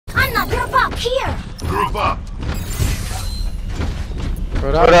here. Group up.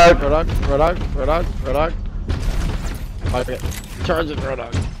 Roadhog. Okay. Charge it,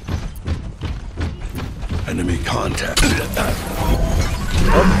 Roadhog. Enemy contact.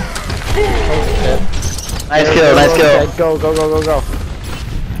 Oh, Nice kill, nice kill. Go.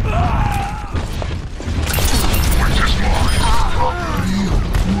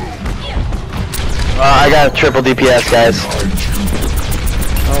 I got a triple DPS, guys.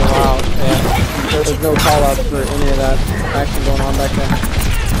 Oh wow, yeah. There was no call outs for any of that action going on back then.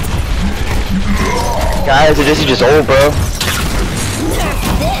 Guys, this is just old, bro.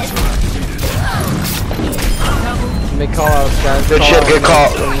 Make call outs, guys. Good shit, good call.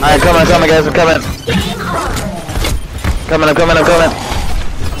 Alright, coming, guys, I'm coming. I'm about to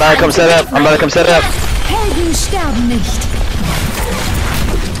come set up. Helden sterben nicht.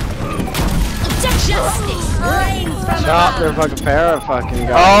 Stop their fucking para fucking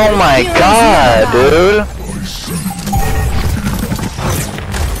guy. Oh my god, dude.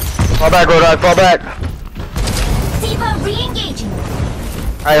 Fall back, Roadhog, fall back. d.va re-engaging.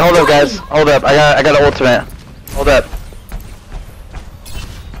 Alright, hold up, guys. Hold up. I got an ultimate. Hold up.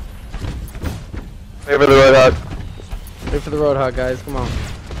 Wait for the Roadhog. Wait for the Roadhog, guys. Come on.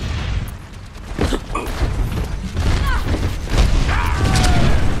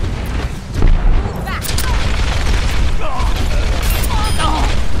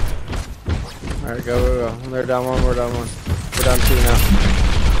 Alright, go. They're down one, we're down one. We're down two now.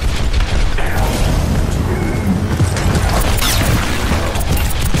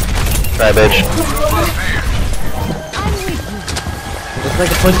 Try, bitch. Let's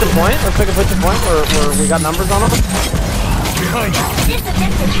make a push to point. Where we got numbers on them. This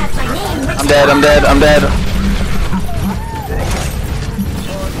objective has my name. I'm dead.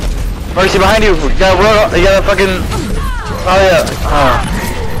 Mercy behind you. You got a fucking. Oh yeah.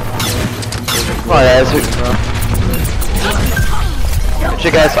 Oh yeah, that's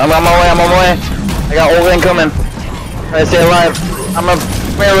shit, guys. I'm on my way. I got ult incoming. Try to stay alive.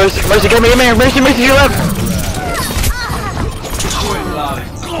 Mercy, get me. Mercy, to your left.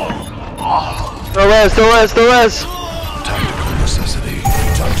 Still res. Necessity.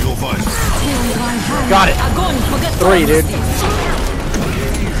 Tactical fight. Got it. 3, dude.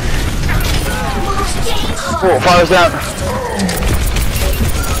 Cool, fire's down.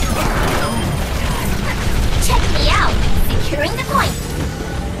 Check me out. Securing the point.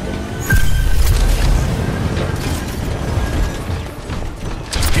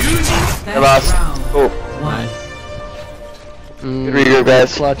 Hey, boss. Cool. Nice. Good regroup,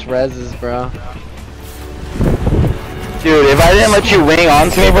 guys. Clutch reses, bro. Dude, if I didn't let you wing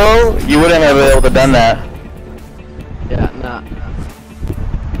onto me, bro, you wouldn't have been able to done that. Yeah, nah.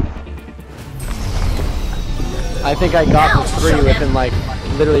 I think I got the 3 within like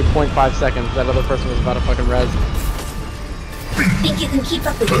literally 0.5 seconds. That other person was about to fucking res. Think you can keep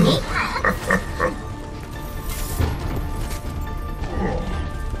up with me?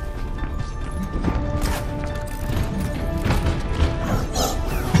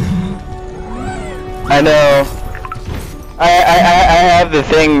 I know. I have the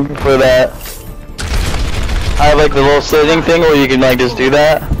thing for that. I have like the little slitting thing where you can like just do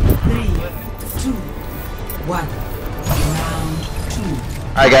that. 3, 2, 1. Round 2.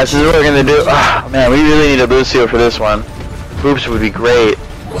 Alright guys, this is what we're gonna do. Oh, man, we really need a Lucio for this one. Boops would be great.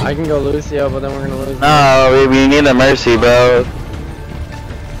 I can go Lucio, but then we're gonna lose. No, we need a Mercy, bro.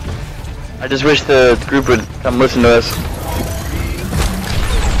 I just wish the group would come listen to us.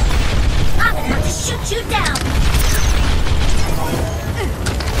 I'm gonna have to shoot you down.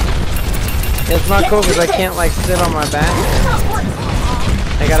 It's not cool because I can't like sit on my back.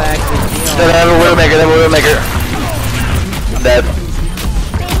 I gotta actually heal. They have a Widowmaker, I'm dead.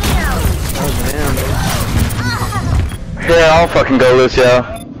 Oh damn. Yeah, I'll fucking go, Lucio.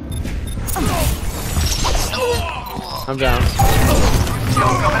 I'm down.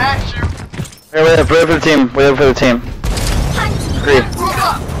 Here, wait for the team. Agree.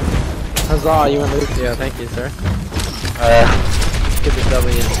 Huzzah, you went Lucio. Thank you, sir. Get the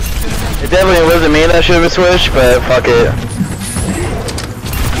W. It definitely wasn't me that should have switched, but fuck it.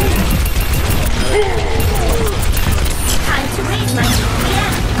 Time to raise my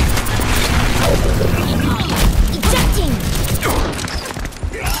ejecting.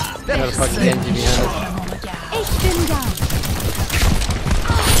 I got a fucking Genji behind us. Ich bin da.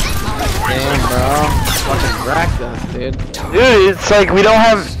 Damn, bro. Fucking wrecked us, dude. Dude, it's like we don't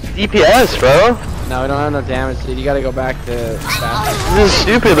have DPS, bro. No, we don't have no damage, dude. You gotta go back to fast. This is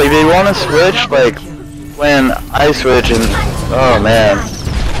stupid. Like they want to switch like when I switch, and oh man,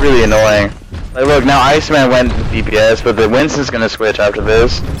 really annoying. Like look, now Iceman went to DPS, but the Winston's gonna switch after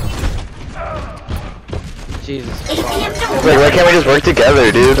this. Jesus. Like, why can't we just work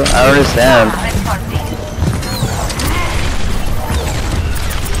together, dude? I don't understand.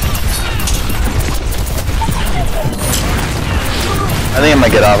 I think I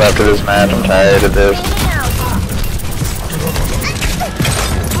might get off after this match. I'm tired of this.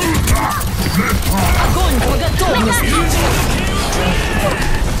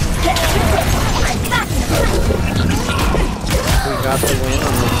 We got the win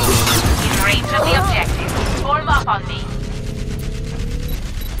on this one. In range of the objective. Form up on me.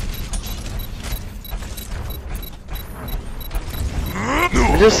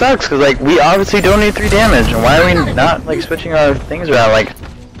 It just sucks, cause like, we obviously don't need 3 damage, and why are we not like switching our things around, like...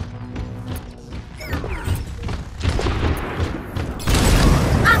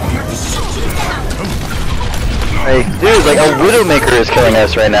 Like, dude, like a Widowmaker is killing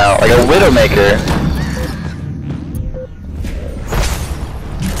us right now, like a Widowmaker.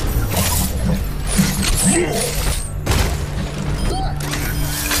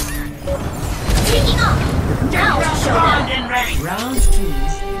 Round 2.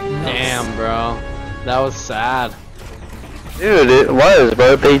 Damn, bro. That was sad. Dude, it was,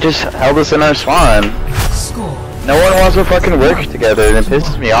 bro. They just held us in our spawn. Score. No one wants to fucking work together, and it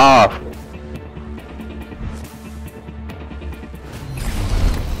pisses me off.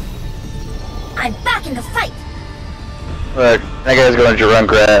 I'm back in the fight. Look, that guy's going to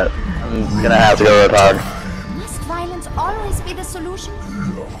Junkrat. I'm gonna have to go to talk. Must violence always be the solution?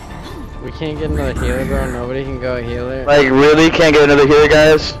 We can't get another healer, bro. Nobody can go healer. Like, really? Can't get another healer,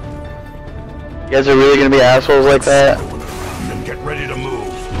 guys? You guys are really gonna be assholes like that? Then get ready to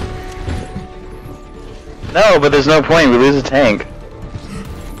move. No, but there's no point. We lose a tank.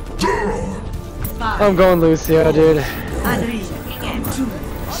 I'm going Lucio, dude. 3, 2,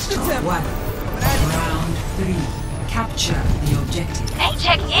 1. Round 3. Capture the objective. Hey,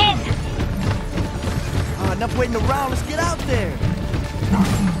 check in. Enough waiting around, let's get out there!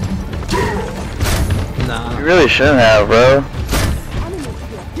 Nah. You really shouldn't have, bro.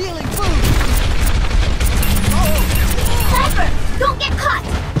 Healing food! Sniper, don't get caught.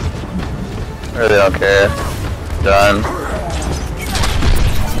 I really don't care. Done.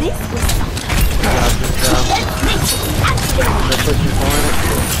 This was They're pushing point.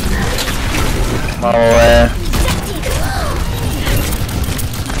 I'm on my way.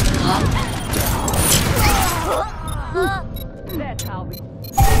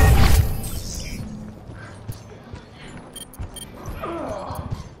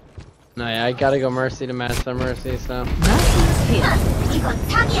 No, yeah, I gotta go Mercy to match some Mercy, so. Mercy's here. We got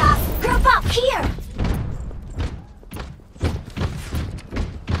Tagia. Group up here.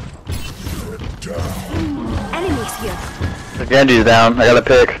 Enemies here. The Genji's down. I gotta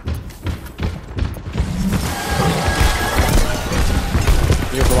pick.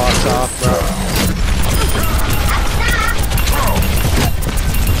 You're blocked off, bro.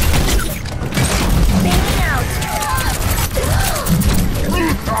 Bailing out.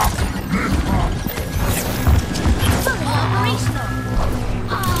 Fully operational.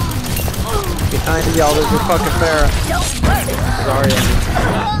 Behind y'all, there's your fucking Pharah. Don't worry. Zarya.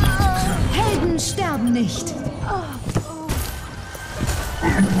 Helden sterben nicht.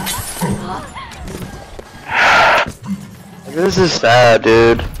 This is sad,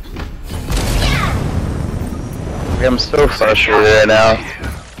 dude. I'm so frustrated right now.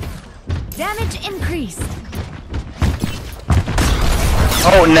 Damage increased.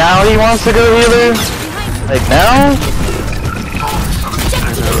 Oh, now he wants to go healer? Like now?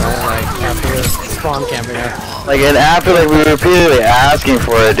 I know, right? Like, after this spawn camping her. Like, and after, like, we were repeatedly asking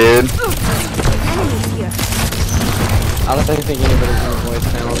for it, dude. Enemies here. I don't think anybody's gonna voice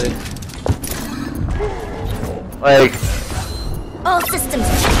channel, dude. Like, All systems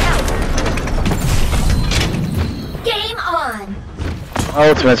check out. Game on.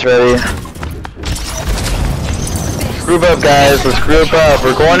 Ultimate's ready. Group up, guys. Let's group up.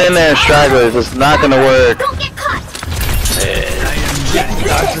 We're going in there as stragglers. It's not gonna work. Don't get caught.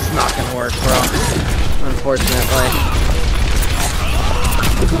 That's just not gonna work, bro. Unfortunately.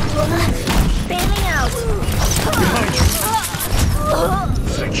 Bailing out.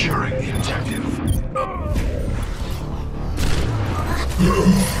 Securing the objective.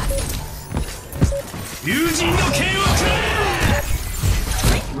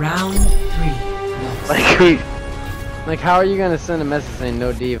 Round 3. Like, we... Like, how are you gonna send a message saying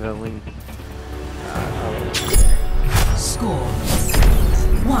no D.va when... Score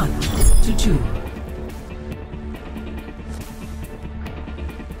 1-2.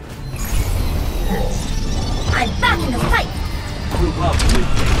 I'm back in the fight.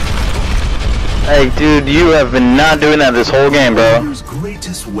 Hey, dude, you have been not doing that this whole game, bro. Warrior's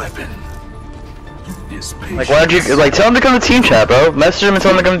greatest weapon. This Like, why don't you, like, tell him to come to team chat, bro. Message him and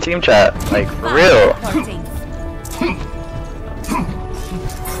tell him to come to team chat. Like, for real.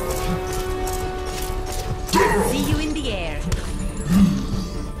 See you in the air.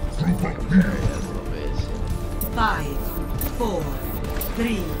 5, 4,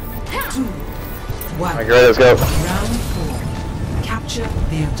 3, 2, 1. Alright, let's go. Round 4. Capture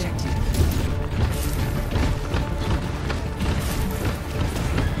the objective.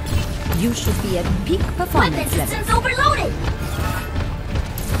 You should be at peak Weapon performance level. systems overloaded!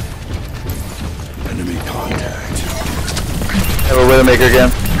 enemy contact. Have a Widowmaker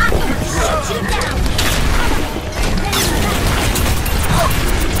again. I'm gonna shoot you down!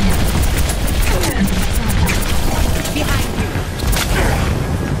 Behind you.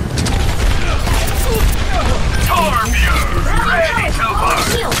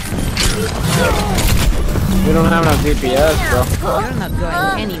 We don't have enough DPS, bro. You're not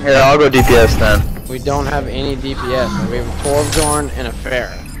going anywhere. Here, I'll go DPS then. We don't have any DPS. We have a Torbjorn and a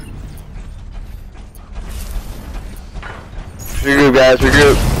Fair. Regroup, guys,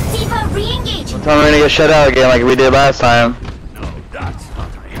 regroup. d.va re-engaging! Tell me we're gonna get shut out again like we did last time. No, that's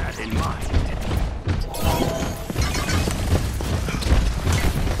what I had in mind.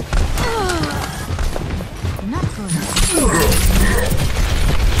 Not going.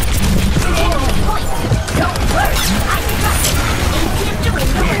 Point! Don't worry! I trust it! APM doing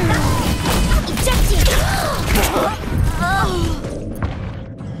no ejecting!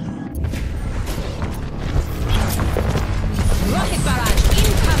 Rocket barrage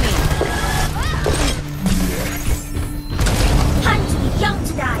incoming. Time to be young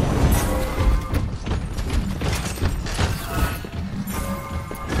to die!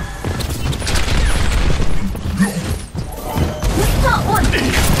 We got one!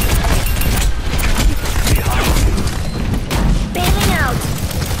 Bailing out!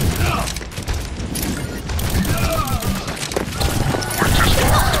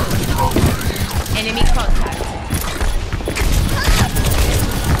 Enemy contact.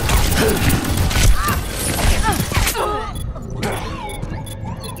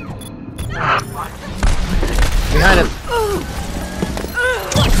 Behind him.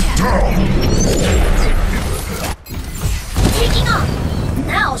 Taking off!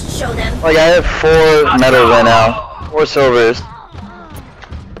 Now show them! Like, I have 4 medals right now. 4 silvers.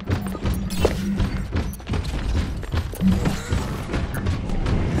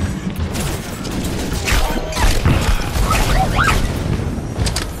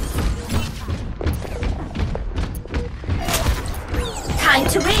 Time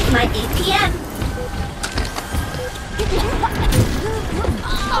to raise my APM!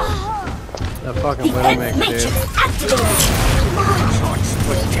 That fucking The end Widowmaker, matrix dude. activated!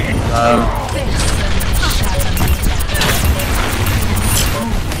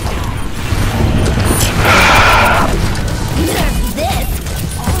 Nerf this!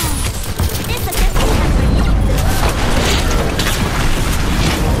 This ability has renewed.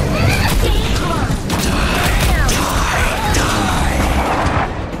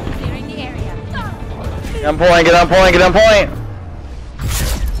 Clearing the area. Get on point, get on point, get on point!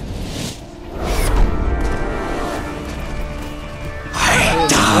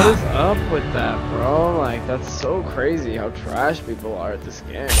 What is up with that, bro? Like, that's so crazy how trash people are at this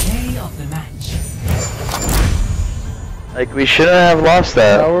game. Play of the match. Like, we shouldn't have lost How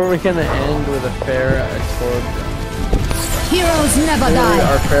that. are we gonna end with a Fair at Torbjorn? Heroes never Literally,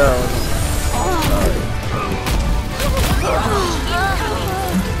 our die. Fair was...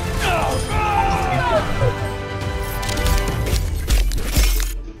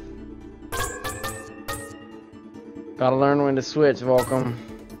 Gotta learn when to switch, Volcom.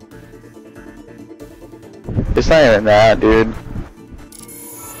 It's not even that, dude.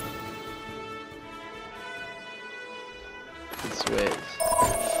 Switch.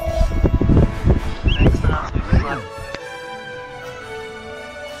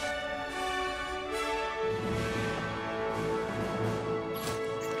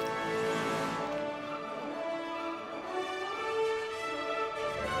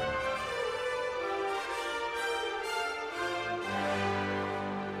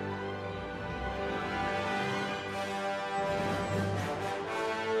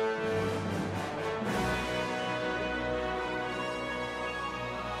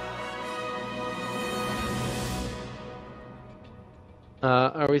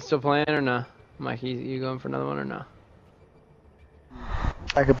 Are we still playing or no? Mikey, you going for another one or no?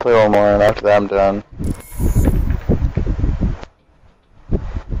 I could play one more and after that I'm done.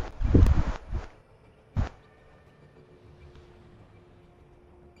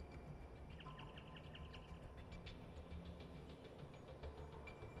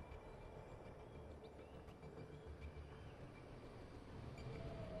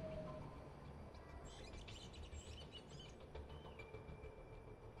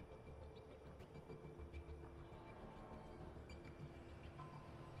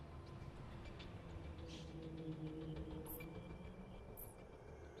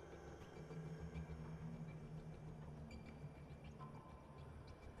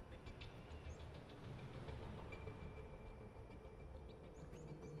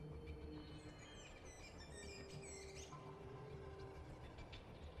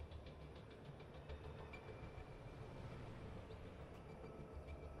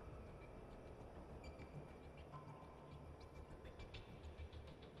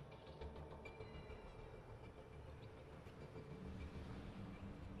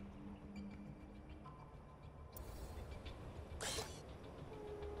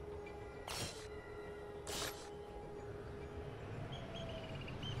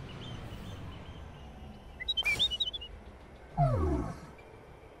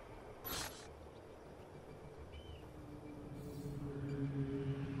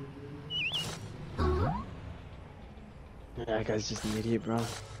 That guy's just an idiot, bro.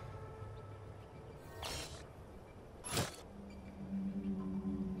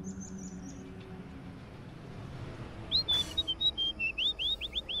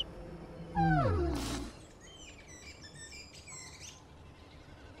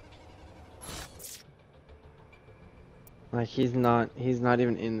 Like he's not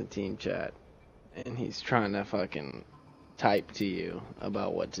even in the team chat, and he's trying to fucking type to you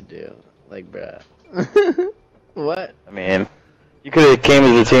about what to do. Like, bruh. What? I mean, you could have came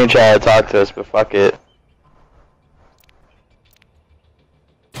to the team chat and talked to us, but fuck it.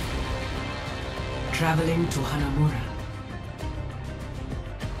 Traveling to Hanamura.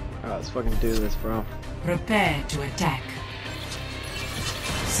 Alright, let's fucking do this, bro. Prepare to attack.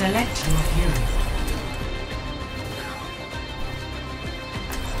 Select your hero.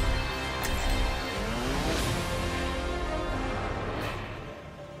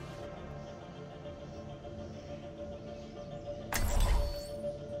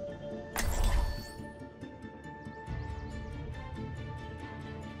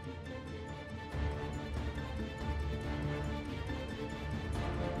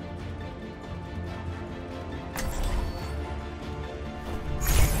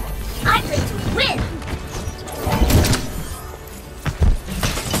 I'm ready to win!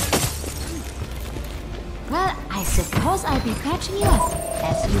 Well, I suppose I'll be catching you up,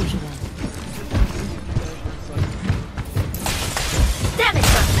 as usual. Damage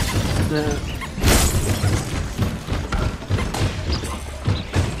button!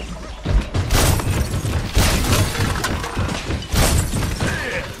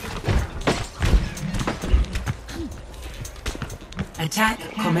 Attack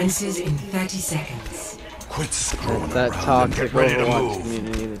commences in 30 seconds. Quit screwing That around and toxic get ready to Overwatch move.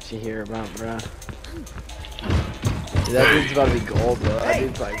 community that you hear about, bruh. Dude, that dude's about to be gold, though. That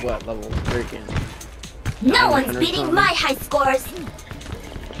dude's like, what, level freaking No one's 900 beating something? my high scores!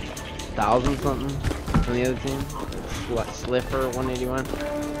 1,000 something on the other team? Sliffer 181.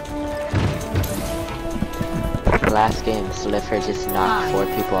 Last game, Slifer just knocked 4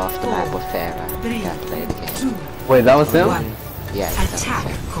 people off the map with Farah. Can't play the game. Wait, that was him? Yeah,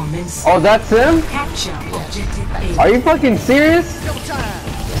 Attack commences. Oh, that's him? Capture objective A. Are you fucking serious?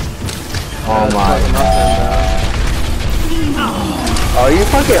 Oh my god. Are you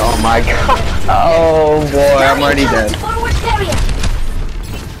fucking? Oh my god. Oh boy, I'm already dead. Forward barrier!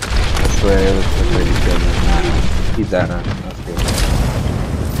 I swear it was pretty good. Keep that on. That's good.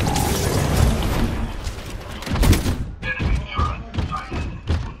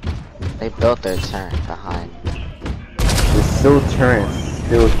 They built their turn behind. There's still turrets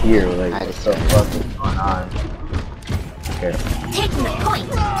still here. Like, I what just the fuck is going on? Here. Taking the point!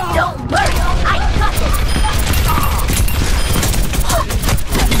 Don't worry! I got this!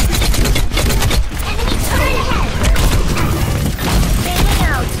 Enemy turret ahead! Fading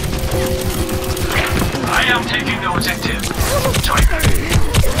out! I am taking the objective. Join me.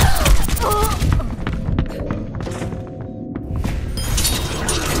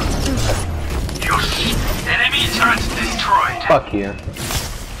 Enemy turret destroyed. Fuck you.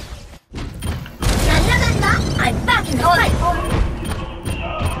 I'm back in the fight!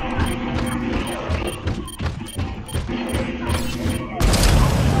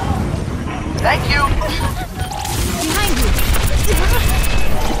 Thank you. Behind you!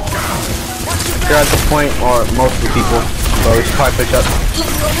 You're at the point, or most of the people. So we should probably push up.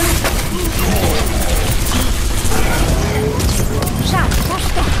 Shot! Push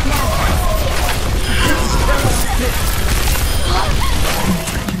back now!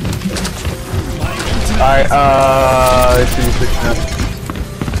 Alright, should we push up?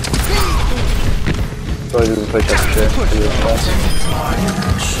 So we just push up shit.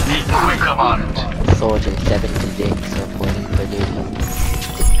 Quick command. Soldier 76 reporting for duty.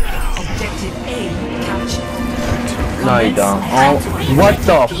 Objective A captured. No, you don't. Oh, what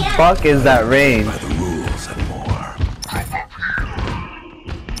the fuck is that range? By the rules and more.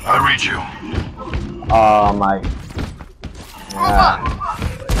 I read you. Oh my. Yeah.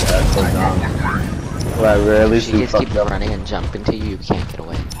 That's so dumb. Well, at least She we just keeps fucked up. running and jumping to you, you can't get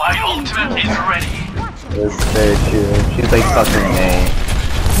away. My ultimate is ready. It's very true. She's like fucking A.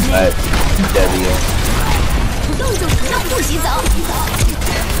 But W.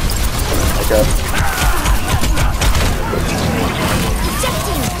 Okay.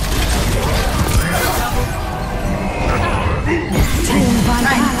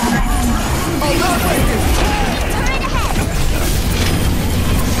 Are you all trying?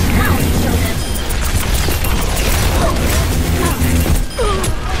 Nerf this!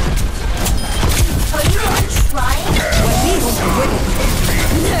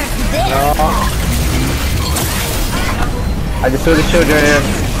 throw the shield right here.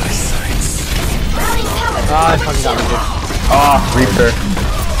 Ah, I fucking got me. Oh, Reaper.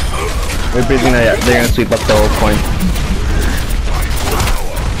 Reaper's they're gonna sweep up the whole point.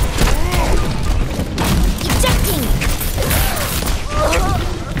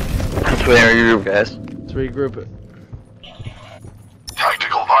 Let's wait, regroup, guys. Let's regroup it.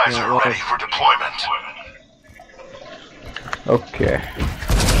 Tactical visor ready for deployment. Okay.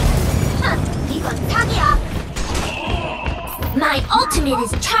 My ultimate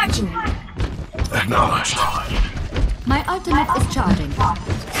is charging. Acknowledged. My ultimate is charging.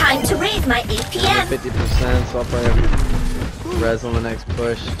 Time to raise my APM. 50%, so I'll probably res on the next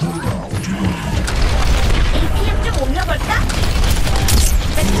push. APM 좀 올려볼까?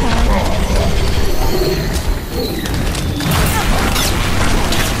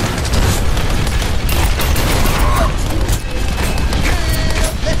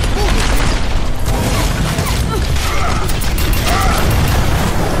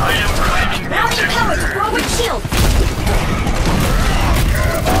 I am claiming the Rally power to forward shield.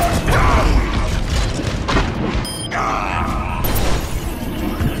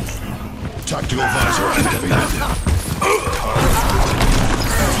 tactical visor activated.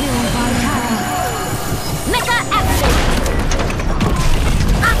 Mecha action.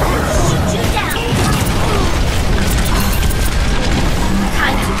 I will shoot you down.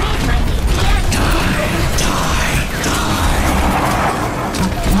 Time to raise my APM.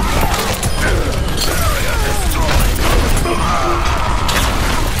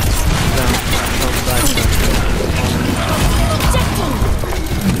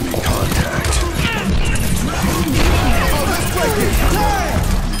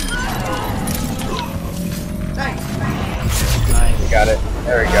 Got it.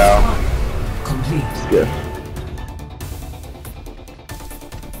 There we go. Complete. Good.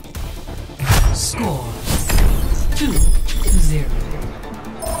 Score 2-0.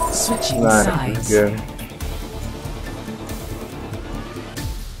 Switching sides. Good.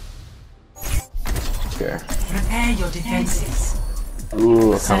 Okay. Prepare your defenses.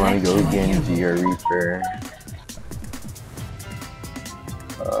 Ooh, come on, go again to your Reaper.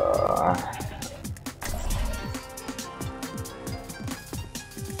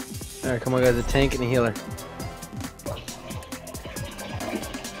 Alright, come on guys, a tank and a healer.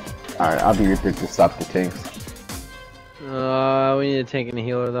 Alright, I'll be Reaper to stop the tanks. We need a tank and a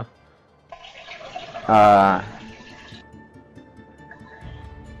healer though.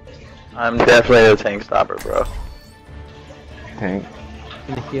 I'm definitely a tank stopper, bro. Tank.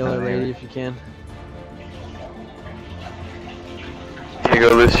 And a healer lady if you can. Can you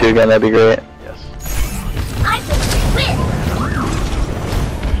go Lucio again? That'd be great. Yes. I will win.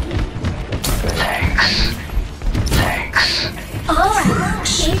 Thanks. Alright,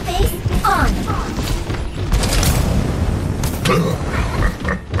 game face on.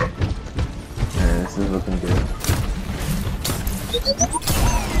 Yeah, this is looking good.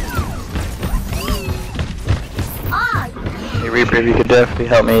 Hey Reaper, if you could definitely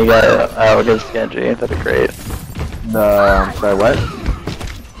help me get out against Genji, that'd be great. Sorry, what?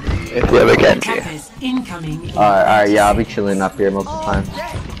 If you have a Genji. Attackers incoming. Alright, yeah, I'll be chilling up here most of the time.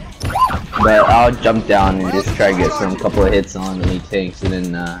 But I'll jump down and just try to get some couple of hits on any tanks and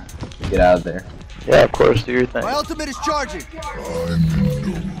then get out of there. Yeah, of course, do your thing. My ultimate is charging.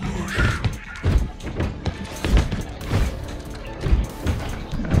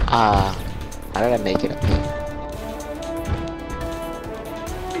 How did I make it up here?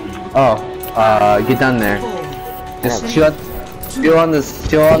 Oh, get down there. Just chill on the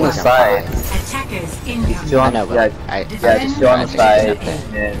side. Attackers incoming. Chill I on, know, but yeah, just chill on the side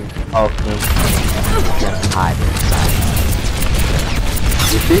and I'll Just hide inside.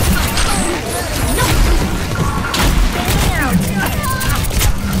 You see?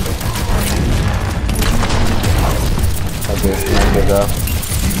 Okay, there we go.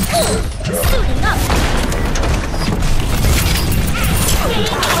 Suiting up.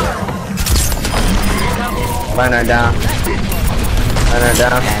 Mine are down. Mine are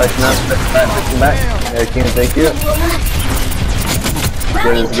down. Pushing up, pushing back. There, King, thank you. Good,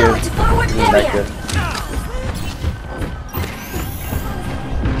 Rally it's power good. to forward Back area. good.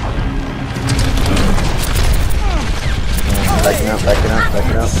 Backing up, backing up,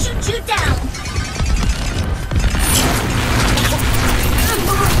 backing I will up. shoot you down.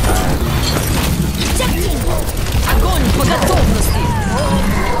 Ejecting.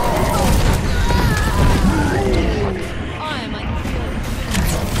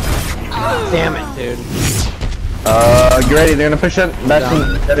 Damn it, dude. Get ready, they're gonna push up back to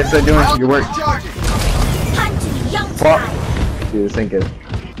that is doing your work. Time to be young Fuck. tonight. Dude, this ain't good.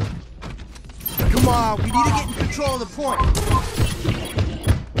 Come on, we need to get in control of the point.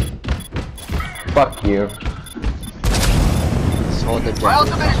 Fuck you. Just hold the My jungle.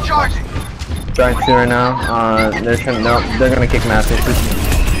 ultimate is charging. Trying to right now. They're trying. No, they're gonna kick Master.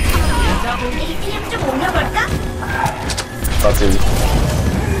 Fuckers.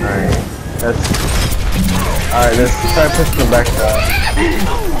 Alright. Alright, let's try pushing them back.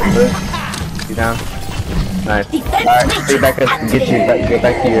 You down? Nice. Alright, stay back up. Get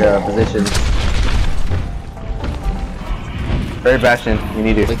back to your position. Very Bastion, you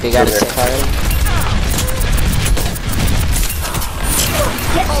need to. Wait, they got a sick already?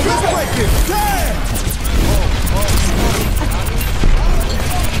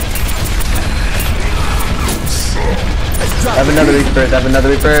 I have another Reaper,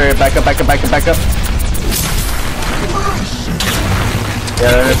 back up. Yeah,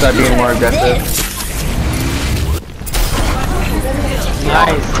 they're gonna start being more aggressive.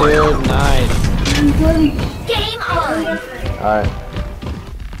 Nice, dude. Nice. Game on. Alright.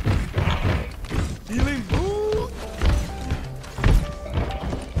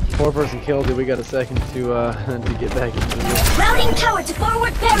 Four-person kill, dude. We got a second to get back into the game. Routing tower to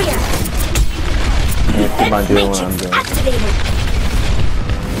forward barrier. Yeah, keep on doing what I'm Matrix doing. activated.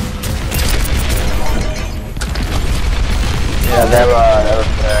 Yeah, that was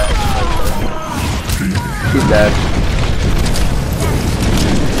he's dead.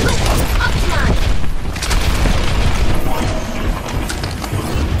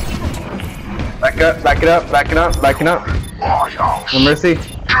 Backing up. No mercy.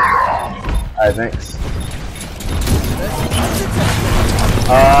 Alright, thanks.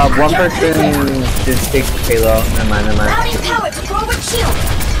 One person just takes the payload. Never mind. Routing tower to forward shield.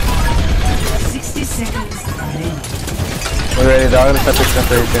 60 seconds remaining. We're ready, dog. I'm gonna set this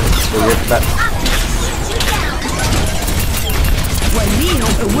separation. We're good for that.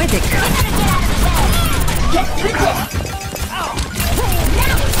 Get through this.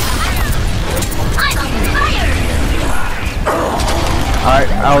 I'm on fire. Alright,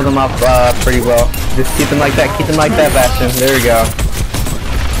 I hold them up pretty well. Just keep them like that, Bastion. There we go.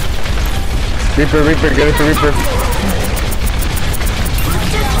 Reaper, get it for Reaper.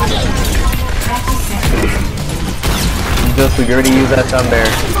 Just we already used that down there.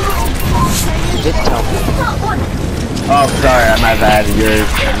 Just tell me. Oh, sorry, my bad.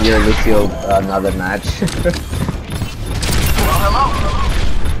 You're Lucio another match.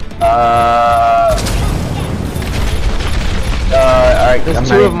 Alright, There's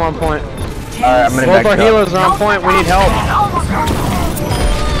two of them on point. Alright, I'm gonna Both back our up. healers are on point. We need help.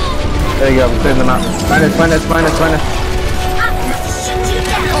 There you go, I'm clearing them out. Minus. I'm gonna shoot you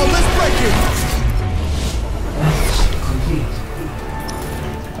down. Oh, let's break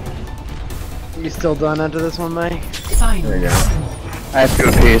it. You still done after this one, May? Final There you go. score I have to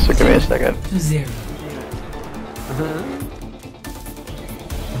go pee, so give me a second. 2-0.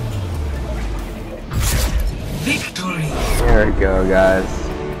 Victory. There we go, guys.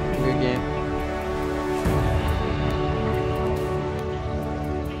 Good game.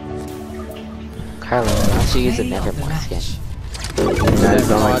 Carlo, why don't you use a Nevermore skin? I just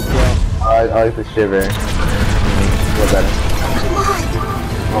don't like. I like the shiver. What's better?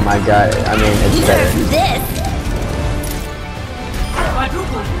 Oh my god, I mean, it's better. This.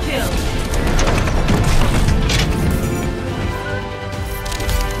 Quadruple kill.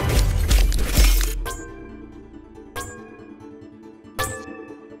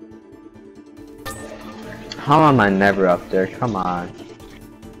 How am I never up there? Come on.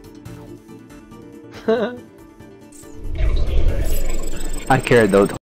 I cared though.